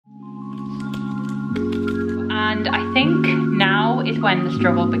and I think now is when the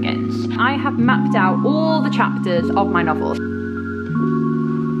struggle begins. I have mapped out all the chapters of my novel.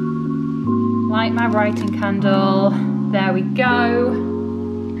 Light my writing candle, there we go.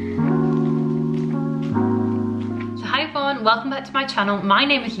 Hi everyone, welcome back to my channel. My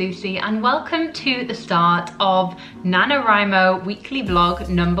name is Lucy and welcome to the start of NaNoWriMo weekly vlog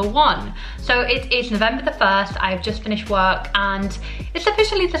number 1. So it is November the 1st, I've just finished work and it's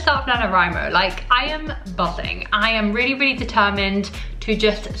officially the start of NaNoWriMo. Like, I am buzzing. I am really determined to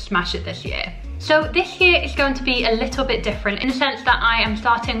just smash it this year. So this year is going to be a little bit different in the sense that I am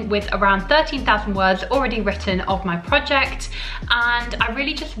starting with around 13,000 words already written of my project, and I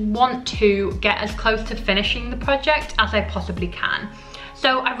really just want to get as close to finishing the project as I possibly can.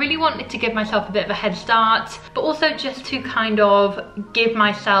 So I really wanted to give myself a bit of a head start, but also just to kind of give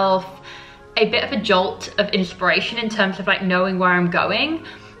myself a bit of a jolt of inspiration in terms of like knowing where I'm going.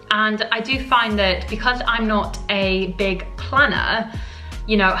 And I do find that because I'm not a big planner,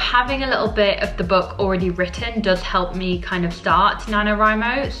 you know, having a little bit of the book already written does help me kind of start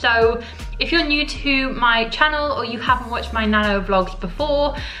NaNoWriMo. So if you're new to my channel or you haven't watched my Nano vlogs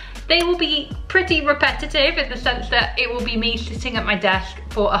before, they will be pretty repetitive in the sense that it will be me sitting at my desk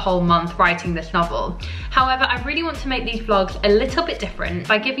for a whole month writing this novel. However, I really want to make these vlogs a little bit different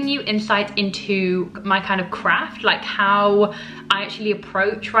by giving you insight into my kind of craft, like how I actually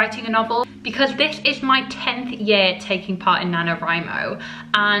approach writing a novel, because this is my 10th year taking part in NaNoWriMo,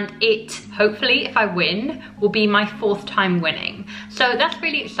 and it, hopefully, if I win, will be my 4th time winning. So that's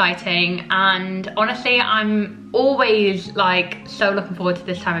really exciting, and honestly, I'm always like so looking forward to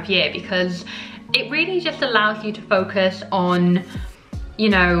this time of year because it really just allows you to focus on, you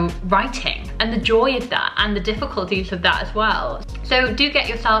know, writing and the joy of that and the difficulties of that as well. So do get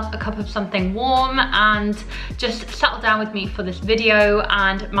yourself a cup of something warm and just settle down with me for this video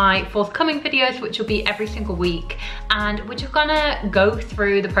and my forthcoming videos, which will be every single week, and we're just gonna go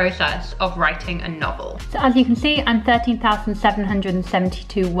through the process of writing a novel. So as you can see, I'm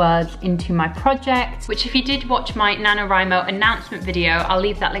 13,772 words into my project, which if you did watch my NaNoWriMo announcement video, I'll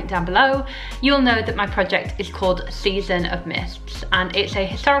leave that link down below, you'll know that my project is called Season of Mists, and it's a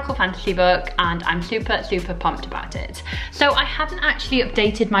historical fantasy book and I'm super pumped about it. So I haven't actually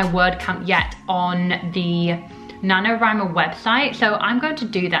updated my word count yet on the NaNoWriMo website, so I'm going to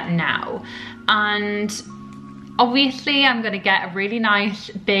do that now. And obviously I'm going to get a really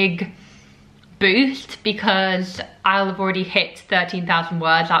nice big boost because I'll have already hit 13,000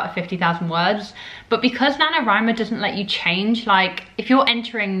 words out of 50,000 words. But because NaNoWriMo doesn't let you change, like if you're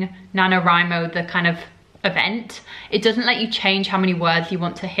entering NaNoWriMo, the kind of event, it doesn't let you change how many words you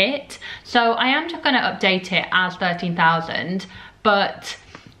want to hit. So I am just going to update it as 13,000, but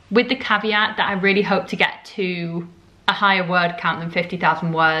with the caveat that I really hope to get to a higher word count than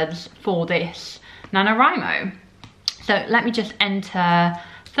 50,000 words for this NaNoWriMo. So let me just enter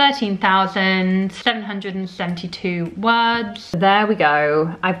 13,772 words. There we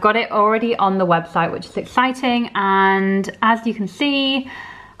go. I've got it already on the website, which is exciting. And as you can see,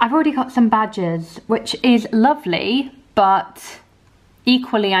 I've already got some badges, which is lovely, but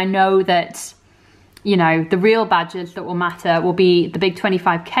equally I know that, you know, the real badges that will matter will be the big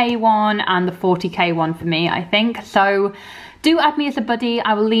 25k one and the 40k one for me, I think. So do add me as a buddy.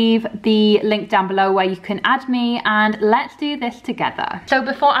 I will leave the link down below where you can add me, and let's do this together. So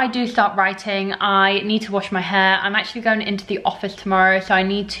before I do start writing, I need to wash my hair. I'm actually going into the office tomorrow, so I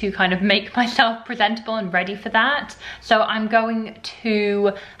need to kind of make myself presentable and ready for that. So I'm going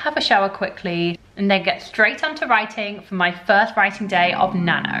to have a shower quickly and then get straight onto writing for my first writing day of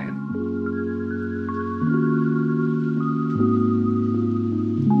Nano.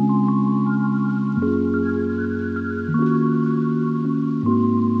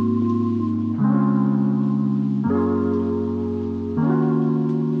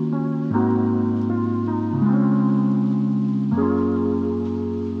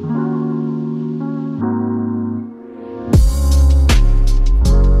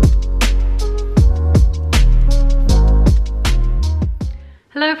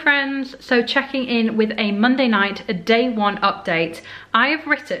 So checking in with a Monday night, a day 1 update. I have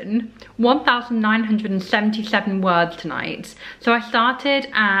written 1,977 words tonight. So I started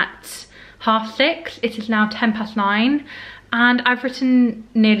at 6:30, it is now 9:10, and I've written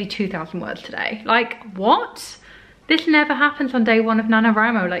nearly 2,000 words today. Like, what? This never happens on day 1 of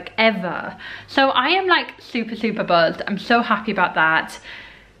NaNoWriMo, like ever. So I am like super buzzed. I'm so happy about that.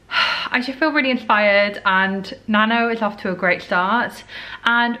 I just feel really inspired, and Nano is off to a great start.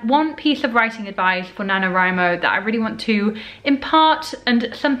 And one piece of writing advice for NaNoWriMo that I really want to impart,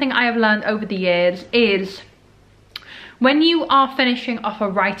 and something I have learned over the years, is when you are finishing off a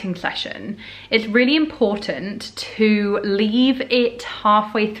writing session, it's really important to leave it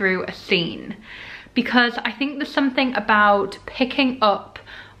halfway through a scene, because I think there's something about picking up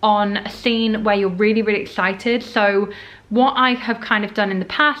on a scene where you're really, really excited. So what I have kind of done in the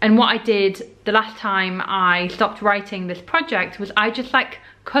past, and what I did the last time I stopped writing this project, was I just like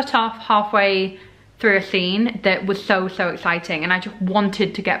cut off halfway through a scene that was so exciting, and I just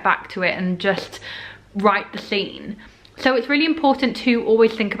wanted to get back to it and just write the scene. So it's really important to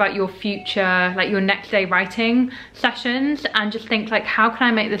always think about your future, like your next day writing sessions, and just think like, how can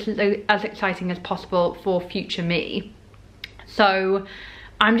I make this as exciting as possible for future me? So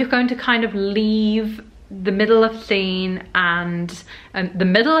I'm just going to kind of leave the middle of a scene and the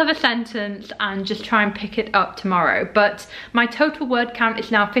middle of a sentence and just try and pick it up tomorrow. But my total word count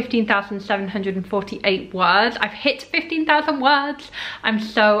is now 15,748 words. I've hit 15,000 words. I'm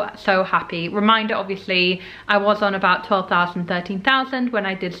so happy. Reminder, obviously, I was on about 12,000, 13,000 when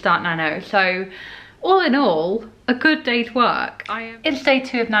I did start Nano. So all in all, a good day's work. It's day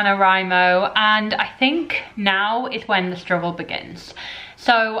 2 of NaNoWriMo, and I think now is when the struggle begins.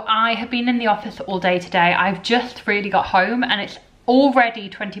 So I have been in the office all day today. I've just really got home and it's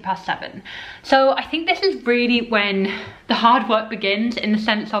already 7:20. So I think this is really when the hard work begins, in the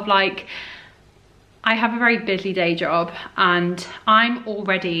sense of like, I have a very busy day job and I'm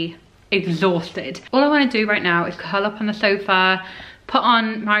already exhausted. All I want to do right now is curl up on the sofa, put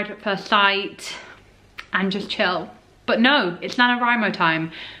on Married at First Sight and just chill. But no, it's NaNoWriMo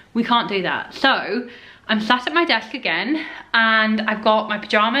time. We can't do that. So I'm sat at my desk again and I've got my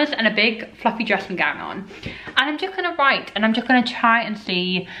pajamas and a big fluffy dressing gown on, and I'm just gonna write, and I'm just gonna try and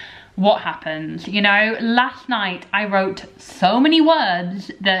see what happens. You know, last night I wrote so many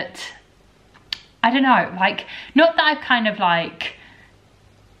words that, I don't know, like, not that I've kind of like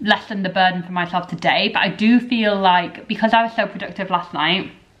lessened the burden for myself today, but I do feel like because I was so productive last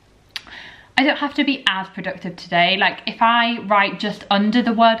night, I don't have to be as productive today. Like if I write just under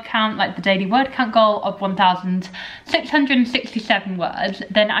the word count, like the daily word count goal of 1,667 words,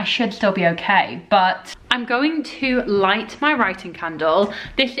 then I should still be okay. But I'm going to light my writing candle.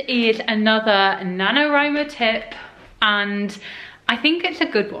 This is another NaNoWriMo tip, and I think it's a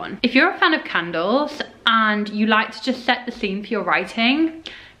good one. If you're a fan of candles and you like to just set the scene for your writing,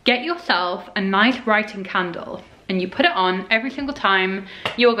 get yourself a nice writing candle and you put it on every single time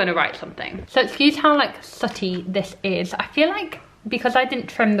you're gonna write something. So excuse how like sooty this is. I feel like because I didn't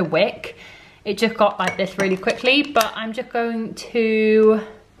trim the wick, it just got like this really quickly, but I'm just going to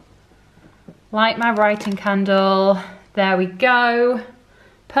light my writing candle. There we go.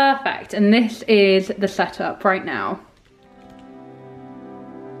 Perfect. And this is the setup right now.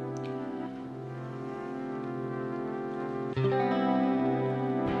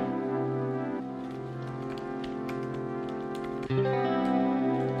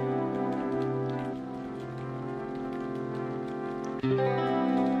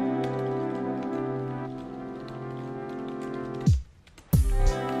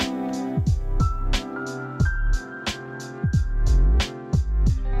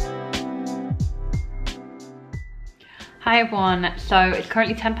 Hi everyone, so it's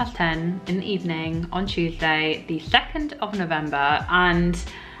currently 10:10 in the evening on Tuesday, the 2nd of November, and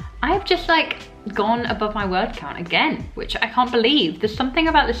I have just like gone above my word count again, which I can't believe. There's something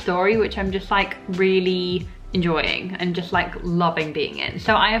about the story which I'm just like really enjoying and just like loving being in.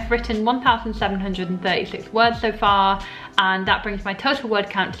 So I have written 1,736 words so far, and that brings my total word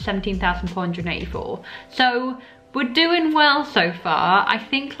count to 17,484. So we're doing well so far. I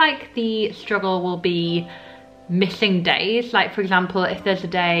think like the struggle will be missing days. Like for example, if there's a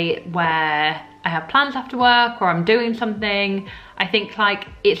day where I have plans after work or I'm doing something, I think like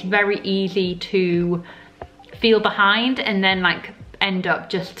it's very easy to feel behind and then like end up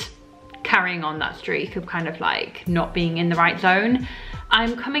just carrying on that streak of kind of like not being in the right zone.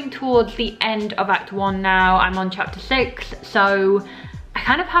 I'm coming towards the end of Act 1 now. I'm on chapter 6, so I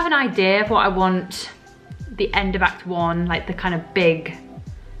kind of have an idea of what I want the end of Act 1, like the kind of big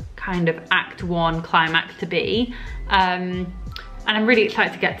kind of Act 1 climax to be. And I'm really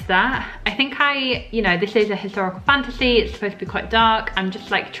excited to get to that. I think you know, this is a historical fantasy. It's supposed to be quite dark. I'm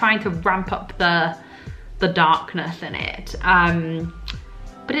just like trying to ramp up the darkness in it.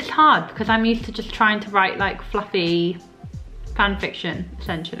 But it's hard because I'm used to just trying to write like fluffy fan fiction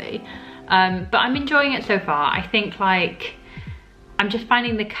essentially. But I'm enjoying it so far. I think like I'm just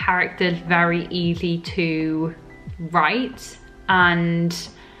finding the characters very easy to write and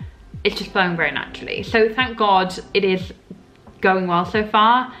it's just flowing very naturally. So thank God it is going well so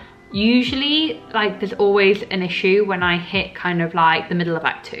far. Usually like there's always an issue when I hit kind of like the middle of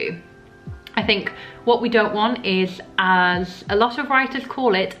Act 2. I think what we don't want is, as a lot of writers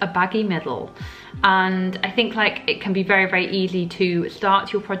call it, a baggy middle. And I think like it can be very, very easy to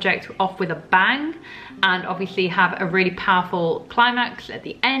start your project off with a bang and obviously have a really powerful climax at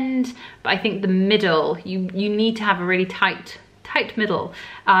the end. But I think the middle, you need to have a really tight middle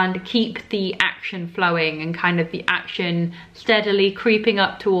and keep the action flowing and kind of the action steadily creeping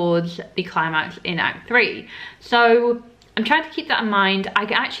up towards the climax in Act 3. So I'm trying to keep that in mind. I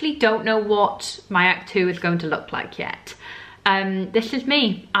actually don't know what my Act 2 is going to look like yet. This is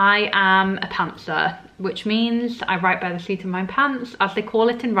me. I am a pantser, which means I write by the seat of my pants, as they call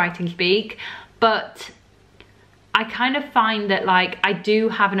it in writing speak. But I kind of find that like I do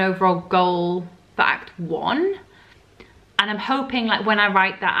have an overall goal for Act 1. And I'm hoping like when I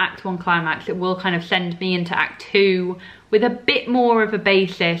write that Act 1 climax, it will kind of send me into Act 2 with a bit more of a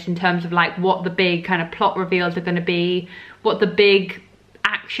basis in terms of like what the big kind of plot reveals are going to be, what the big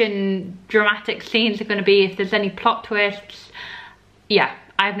action dramatic scenes are going to be, if there's any plot twists. Yeah,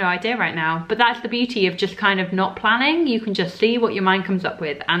 I have no idea right now, but that's the beauty of just kind of not planning. You can just see what your mind comes up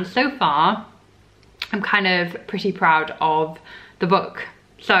with. And so far, I'm kind of pretty proud of the book.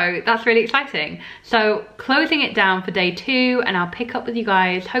 So that's really exciting. So closing it down for day 2, and I'll pick up with you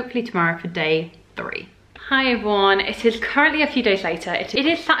guys hopefully tomorrow for day 3. Hi everyone, it is currently a few days later. It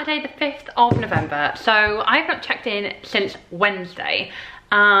is Saturday the 5th of November. So I've not checked in since Wednesday,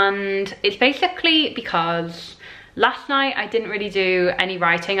 and it's basically because last night I didn't really do any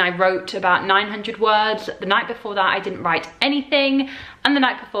writing. I wrote about 900 words. The night before that I didn't write anything. And the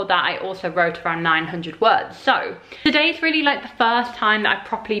night before that I also wrote around 900 words. So today's really like the first time that I've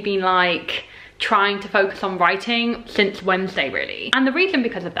properly been like trying to focus on writing since Wednesday really. And the reason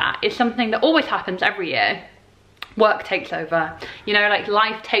because of that is something that always happens every year. Work takes over, you know, like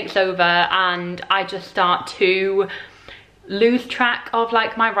life takes over, and I just start to lose track of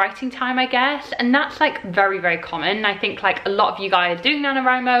like my writing time, I guess. And that's like very, very common. I think like a lot of you guys doing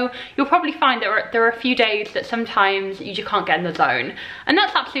NaNoWriMo, you'll probably find that there are a few days that sometimes you just can't get in the zone, and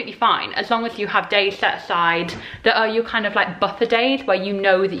that's absolutely fine as long as you have days set aside that are your kind of like buffer days where you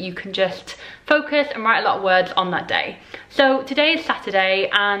know that you can just focus and write a lot of words on that day. So today is Saturday,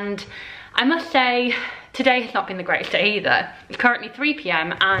 and I must say today has not been the greatest day either. It's currently 3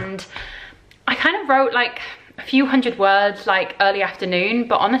 p.m. and I kind of wrote like a few hundred words like early afternoon,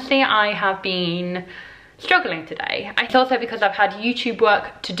 but honestly I have been struggling today. It's also because I've had YouTube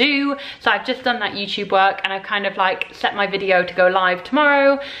work to do, so I've just done that YouTube work and I've kind of like set my video to go live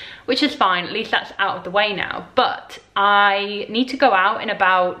tomorrow, which is fine, at least that's out of the way now. But I need to go out in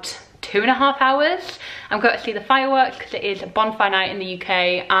about 2.5 hours. I'm going to see the fireworks because it is a bonfire night in the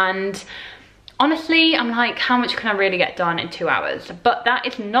UK, and honestly, I'm like, how much can I really get done in 2 hours? But that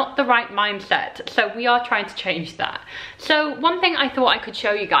is not the right mindset. So we are trying to change that. So one thing I thought I could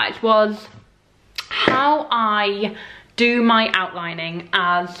show you guys was how I do my outlining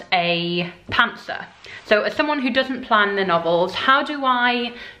as a pantser. So as someone who doesn't plan the novels, how do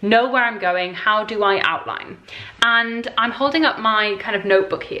I know where I'm going? How do I outline? And I'm holding up my kind of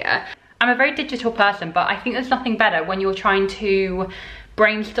notebook here. I'm a very digital person, but I think there's nothing better when you're trying to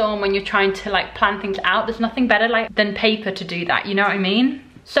brainstorm, when you're trying to like plan things out. There's nothing better like than paper to do that, you know what I mean?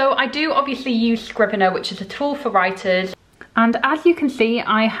 So I do obviously use Scrivener, which is a tool for writers. And as you can see,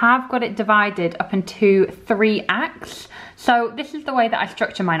 I have got it divided up into 3 acts. So this is the way that I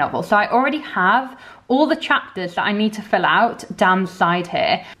structure my novel. So I already have all the chapters that I need to fill out down the side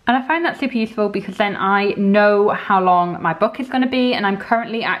here. And I find that super useful because then I know how long my book is going to be, and I'm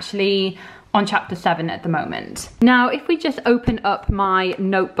currently actually on chapter 7 at the moment. Now, if we just open up my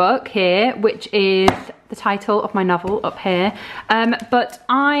notebook here, which is the title of my novel up here, but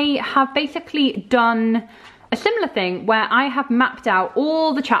I have basically done a similar thing where I have mapped out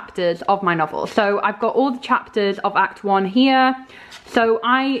all the chapters of my novel. So I've got all the chapters of Act 1 here. So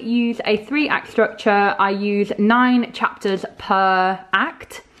I use a 3-act structure. I use 9 chapters per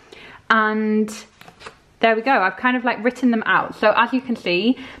act, and there we go. I've kind of like written them out. So as you can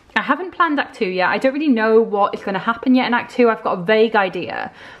see, I haven't planned Act 2 yet. I don't really know what is going to happen yet in Act 2. I've got a vague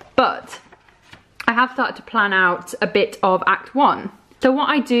idea, but I have started to plan out a bit of Act 1. So what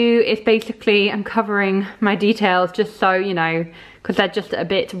I do is basically I'm covering my details just so, you know, because they're just a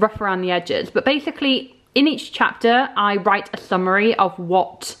bit rough around the edges. But basically in each chapter, I write a summary of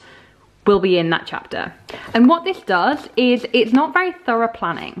what will be in that chapter. And what this does is it's not very thorough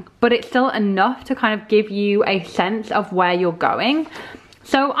planning, but it's still enough to kind of give you a sense of where you're going.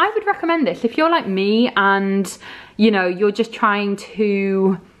 So I would recommend this if you're like me and, you know, you're just trying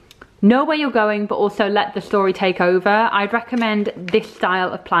to know where you're going but also let the story take over. I'd recommend this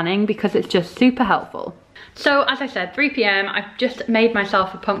style of planning because it's just super helpful. So as I said, 3 p.m, I've just made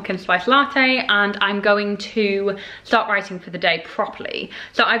myself a pumpkin spice latte and I'm going to start writing for the day properly.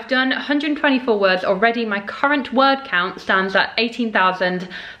 So I've done 124 words already. My current word count stands at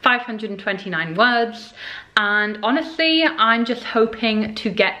 18,529 words. And honestly, I'm just hoping to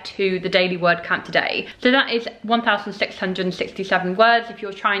get to the daily word count today. So that is 1,667 words if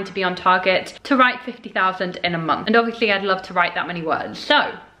you're trying to be on target to write 50,000 in a month. And obviously I'd love to write that many words.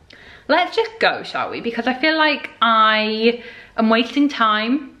 So let's just go, shall we? Because I feel like I am wasting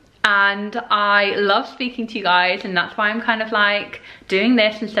time and I love speaking to you guys, and that's why I'm kind of like doing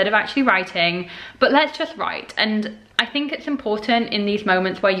this instead of actually writing. But let's just write. And I think it's important in these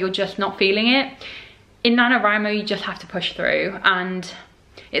moments where you're just not feeling it. In NaNoWriMo, you just have to push through, and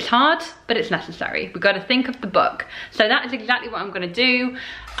it's hard, but it's necessary. We've got to think of the book. So that is exactly what I'm going to do.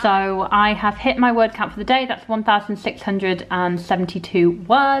 So I have hit my word count for the day. That's 1,672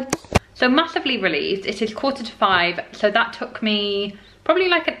 words. So massively relieved. It is 4:45, so that took me probably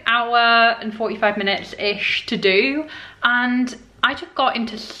like an hour and 45 minutes-ish to do. And I just got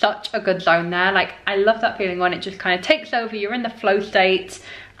into such a good zone there. Like, I love that feeling when it just kind of takes over, you're in the flow state,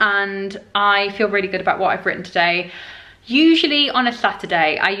 and I feel really good about what I've written today. Usually on a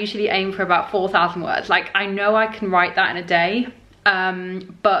Saturday, I usually aim for about 4,000 words. Like, I know I can write that in a day,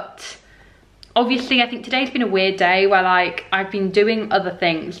 but obviously I think today's been a weird day where like I've been doing other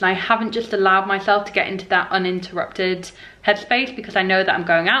things and I haven't just allowed myself to get into that uninterrupted headspace, because I know that I'm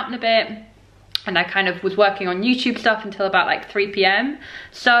going out in a bit and I kind of was working on YouTube stuff until about like 3 p.m.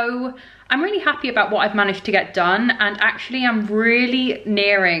 So I'm really happy about what I've managed to get done, and actually I'm really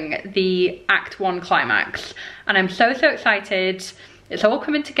nearing the Act 1 climax and I'm so excited. It's all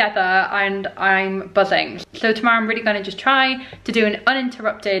coming together and I'm buzzing. So tomorrow I'm really gonna just try to do an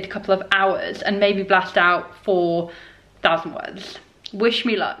uninterrupted couple of hours and maybe blast out 4,000 words. Wish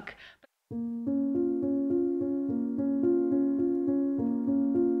me luck.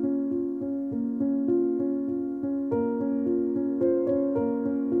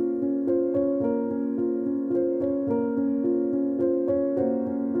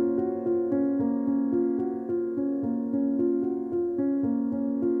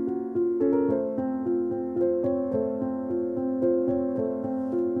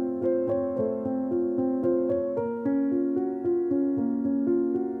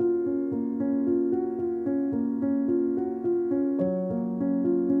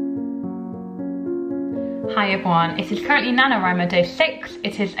 Hi everyone, it is currently NaNoWriMo day 6.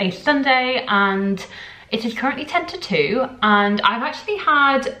 It is a Sunday and it is currently 10 to 2, and I've actually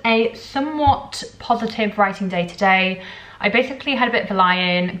had a somewhat positive writing day today. I basically had a bit of a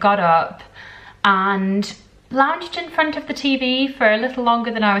lie-in, got up and lounged in front of the TV for a little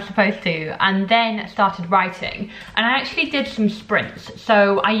longer than I was supposed to, and then started writing. And I actually did some sprints.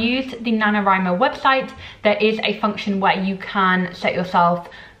 So I used the NaNoWriMo website. There is a function where you can set yourself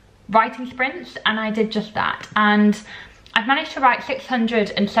writing sprints, and I did just that. And I've managed to write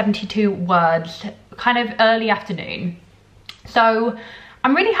 672 words kind of early afternoon. So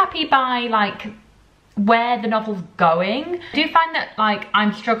I'm really happy by like where the novel's going. I do find that like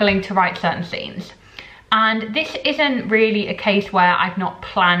I'm struggling to write certain scenes, and this isn't really a case where I've not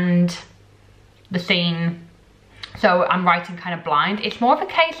planned the scene, so I'm writing kind of blind. It's more of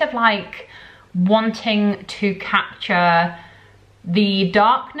a case of like wanting to capture the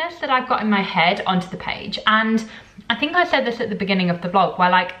darkness that I've got in my head onto the page. And I think I said this at the beginning of the vlog, where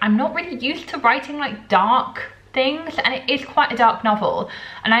like I'm not really used to writing like dark things, and it is quite a dark novel,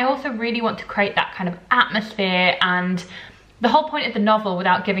 and I also really want to create that kind of atmosphere. And the whole point of the novel,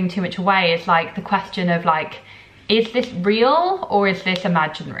 without giving too much away, is like the question of like, is this real or is this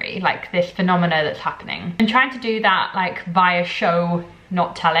imaginary, like this phenomena that's happening? And trying to do that like via show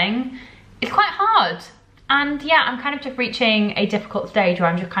not telling is quite hard. And yeah, I'm kind of just reaching a difficult stage where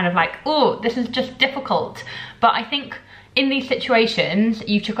I'm just kind of like, oh, this is just difficult. But I think in these situations,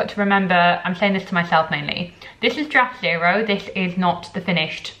 you've just got to remember, I'm saying this to myself mainly, this is draft 0, this is not the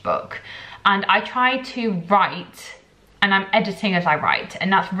finished book. And I try to write and I'm editing as I write,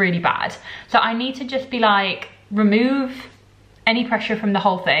 and that's really bad. So I need to just be like, remove any pressure from the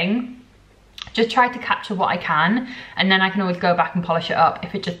whole thing. Just try to capture what I can, and then I can always go back and polish it up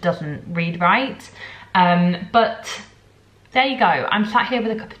if it just doesn't read right. But there you go. I'm sat here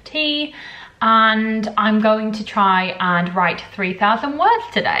with a cup of tea and I'm going to try and write 3,000 words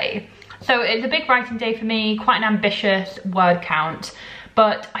today. So it's a big writing day for me, quite an ambitious word count,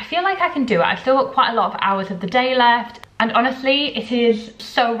 but I feel like I can do it. I've still got quite a lot of hours of the day left. And honestly, it is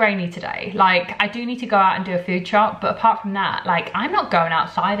so rainy today. Like, I do need to go out and do a food shop, but apart from that, like, I'm not going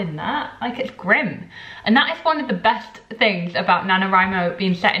outside in that. Like, it's grim. And that is one of the best things about NaNoWriMo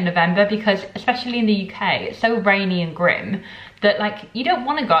being set in November, because especially in the UK, it's so rainy and grim that, like, you don't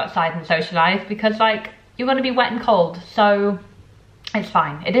want to go outside and socialise because, like, you're going to be wet and cold. So it's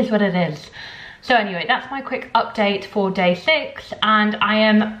fine. It is what it is. So anyway, that's my quick update for day 6, and I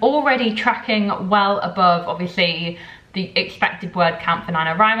am already tracking well above, obviously, the expected word count for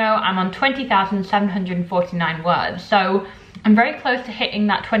NaNoWriMo. I'm on 20,749 words, so I'm very close to hitting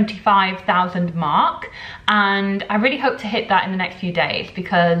that 25,000 mark, and I really hope to hit that in the next few days,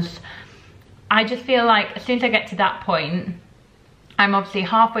 because I just feel like as soon as I get to that point, I'm obviously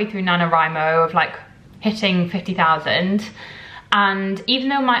halfway through NaNoWriMo of like hitting 50,000, and even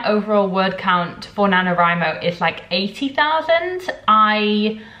though my overall word count for NaNoWriMo is like 80,000,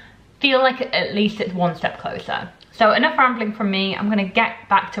 I feel like at least it's one step closer. So enough rambling from me, I'm gonna get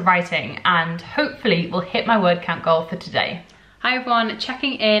back to writing and hopefully we'll hit my word count goal for today. Hi everyone,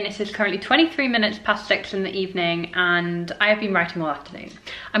 checking in. It is currently 23 minutes past 6 in the evening and I have been writing all afternoon.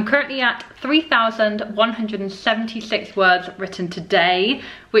 I'm currently at 3,176 words written today,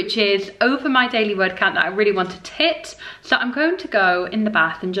 which is over my daily word count that I really wanted to hit. So I'm going to go in the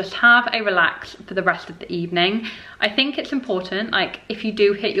bath and just have a relax for the rest of the evening. I think it's important, like if you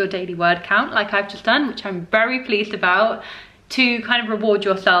do hit your daily word count, like I've just done, which I'm very pleased about, to kind of reward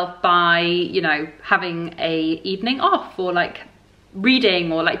yourself by, you know, having a evening off or like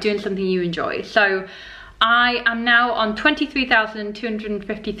reading or like doing something you enjoy. So I am now on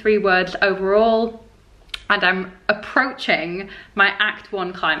 23,253 words overall, and I'm approaching my Act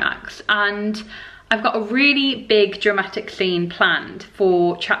 1 climax, and I've got a really big dramatic scene planned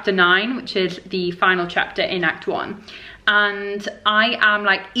for chapter 9, which is the final chapter in Act 1. And I am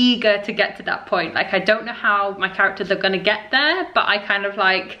like eager to get to that point. Like I don't know how my characters are gonna get there, but I kind of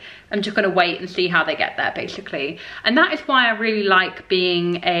like, I'm just gonna wait and see how they get there basically. And that is why I really like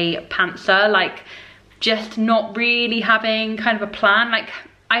being a pantser, like just not really having kind of a plan. Like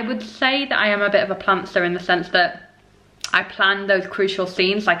I would say that I am a bit of a pantser in the sense that I plan those crucial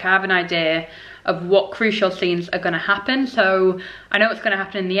scenes. Like I have an idea of what crucial scenes are going to happen, so I know what's going to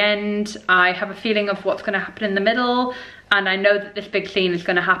happen in the end. I have a feeling of what's going to happen in the middle, and I know that this big scene is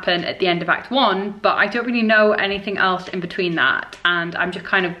going to happen at the end of Act 1, but I don't really know anything else in between that, and I'm just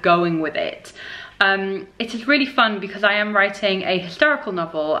kind of going with it. It is really fun because I am writing a historical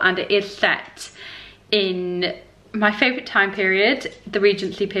novel, and it is set in my favourite time period, the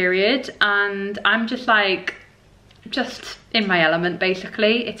Regency period, and I'm just like, just in my element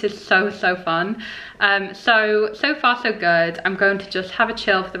basically. It is so fun. So far so good. I'm going to just have a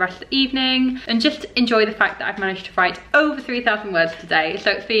chill for the rest of the evening and just enjoy the fact that I've managed to write over 3,000 words today,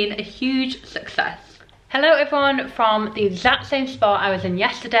 so it's been a huge success. Hello everyone from the exact same spot I was in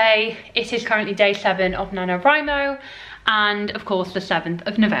yesterday. It is currently day 7 of NaNoWriMo, and of course the 7th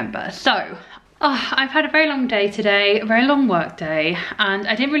of November. So I've had a very long day today, a very long work day, and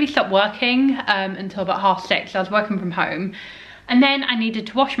I didn't really stop working until about 6:30. So I was working from home, and then I needed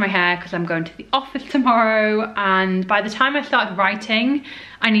to wash my hair because I'm going to the office tomorrow, and by the time I started writing,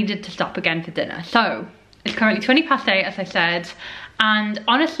 I needed to stop again for dinner. So it's currently 8:20 as I said, and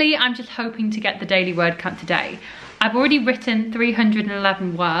honestly I'm just hoping to get the daily word count today. I've already written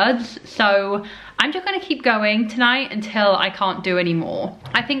 311 words, so I'm just gonna keep going tonight until I can't do any more.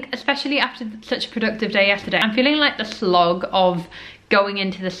 I think especially after such a productive day yesterday, I'm feeling like the slog of going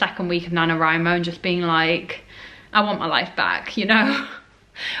into the second week of NaNoWriMo and just being like, I want my life back, you know?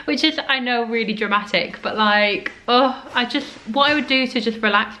 Which is, I know, really dramatic, but like, what I would do to just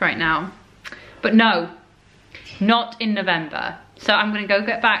relax right now. But no, not in November. So I'm gonna go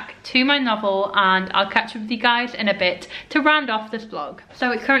get back to my novel and I'll catch up with you guys in a bit to round off this vlog. So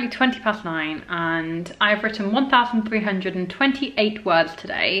it's currently 9:20 and I've written 1,328 words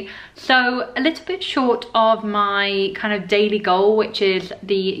today. So a little bit short of my kind of daily goal, which is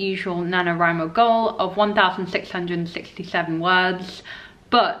the usual NaNoWriMo goal of 1,667 words.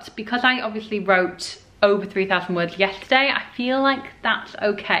 But because I obviously wrote over 3,000 words yesterday, I feel like that's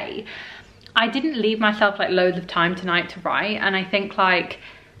okay. I didn't leave myself like loads of time tonight to write, and I think like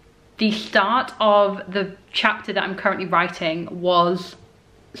the start of the chapter that I'm currently writing was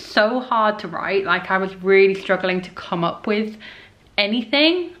so hard to write. Like I was really struggling to come up with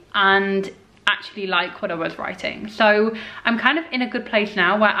anything and actually like what I was writing. So I'm kind of in a good place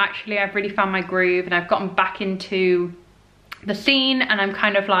now where actually I've really found my groove and I've gotten back into the scene, and I'm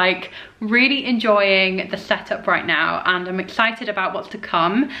kind of like really enjoying the setup right now, and I'm excited about what's to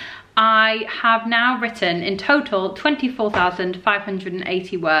come. I have now written in total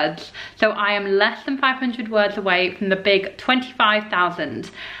 24,580 words, so I am less than 500 words away from the big 25,000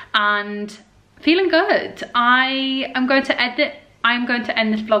 and feeling good. I am going to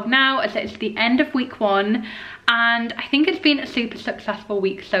end this vlog now as it's the end of week 1, and I think it's been a super successful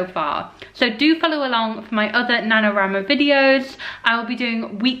week so far. So do follow along for my other NaNoWriMo videos. I will be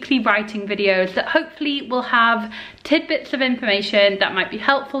doing weekly writing videos that hopefully will have tidbits of information that might be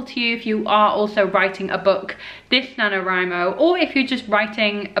helpful to you if you are also writing a book this NaNoWriMo, or if you're just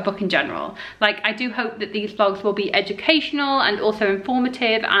writing a book in general. Like, I do hope that these vlogs will be educational and also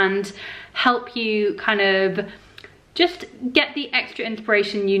informative and help you kind of just get the extra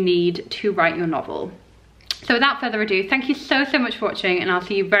inspiration you need to write your novel. So without further ado, thank you so much for watching, and I'll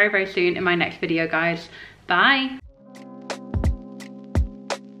see you very, very soon in my next video, guys. Bye.